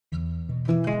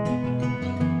Hi,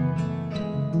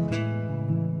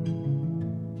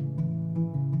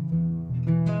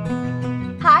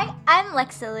 I'm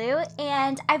LEXXALOU,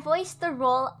 and I voiced the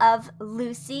role of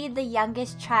Lucy, the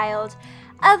youngest child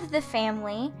of the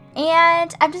family,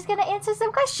 and I'm just gonna answer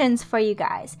some questions for you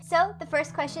guys. So, the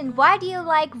first question, why do you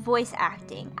like voice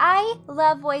acting? I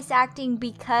love voice acting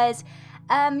because,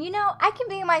 I can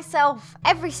be myself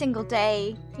every single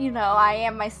day. I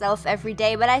am myself every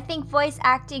day, but I think voice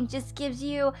acting just gives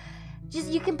you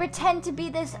you can pretend to be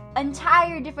this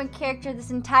entire different character,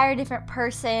 this entire different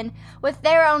person with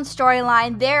their own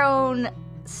storyline, their own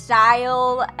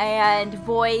style and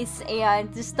voice,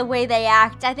 and just the way they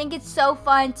act. I think it's so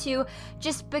fun to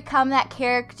just become that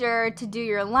character, to do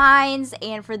your lines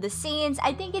and for the scenes.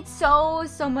 I think it's so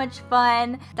much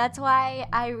fun. That's why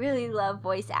I really love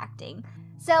voice acting.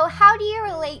 So how do you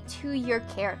relate to your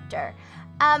character?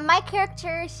 My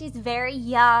character, she's very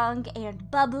young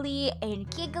and bubbly and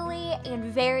giggly and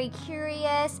very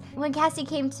curious. When Cassie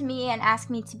came to me and asked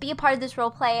me to be a part of this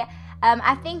roleplay,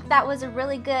 I think that was a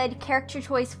really good character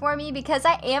choice for me because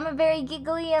I am a very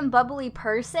giggly and bubbly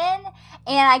person,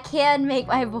 and I can make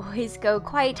my voice go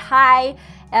quite high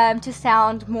to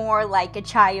sound more like a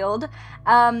child.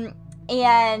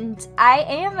 And I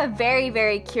am a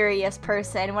very curious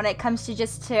person when it comes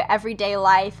to everyday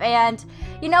life. And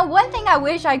one thing I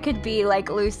wish I could be like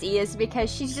Lucy is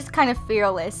because she's just kind of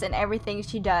fearless in everything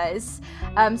she does.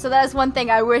 So that's one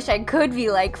thing I wish I could be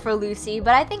like for Lucy,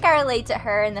 but I think I relate to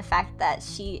her in the fact that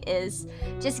she is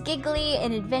just giggly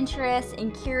and adventurous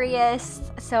and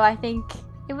curious. So I think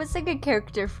it was a good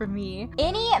character for me.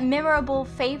 Any memorable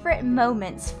favorite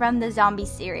moments from the zombie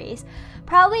series?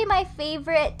 Probably my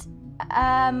favorite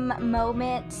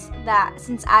moment that,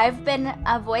 since I've been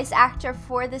a voice actor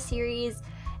for the series,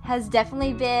 has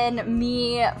definitely been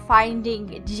me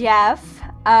finding Jeff.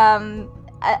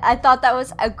 I thought that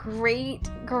was a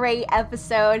great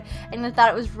episode, and I thought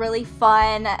it was really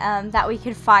fun that we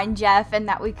could find Jeff and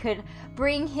that we could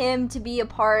bring him to be a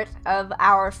part of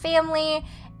our family.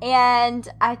 And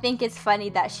I think it's funny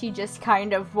that she just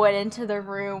kind of went into the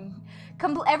room.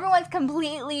 Everyone's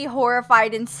completely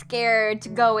horrified and scared to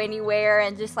go anywhere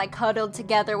and just like huddled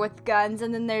together with guns,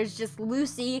 and then there's just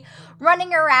Lucy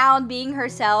running around being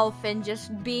herself and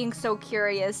just being so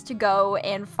curious to go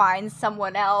and find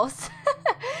someone else.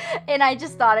 And I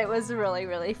just thought it was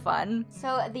really fun.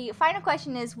 So the final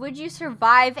question is, would you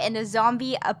survive in a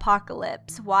zombie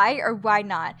apocalypse? Why or why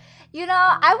not?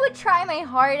 I would try my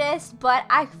hardest, but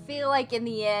I feel like in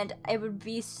the end it would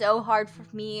be so hard for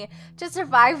me to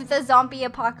survive the zombie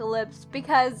apocalypse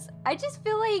because I just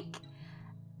feel like,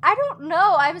 I don't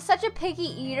know, I'm such a picky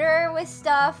eater with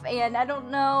stuff, and I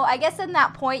don't know, I guess in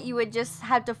that point you would just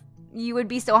have to, you would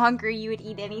be so hungry you would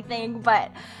eat anything,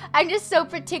 but I'm just so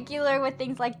particular with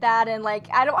things like that, and like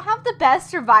I don't have the best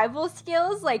survival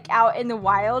skills like out in the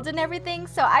wild and everything,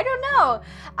 so I don't know.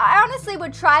 I honestly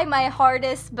would try my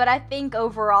hardest, but I think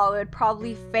overall I would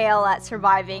probably fail at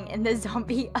surviving in the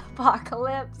zombie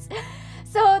apocalypse.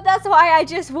 So that's why I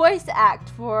just voice act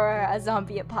for a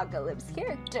zombie apocalypse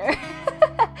character.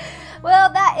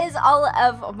 Well, that is all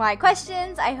of my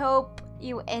questions. I hope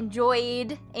you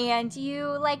enjoyed and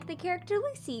you like the character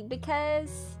Lucy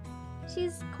because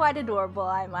she's quite adorable,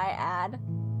 I might add.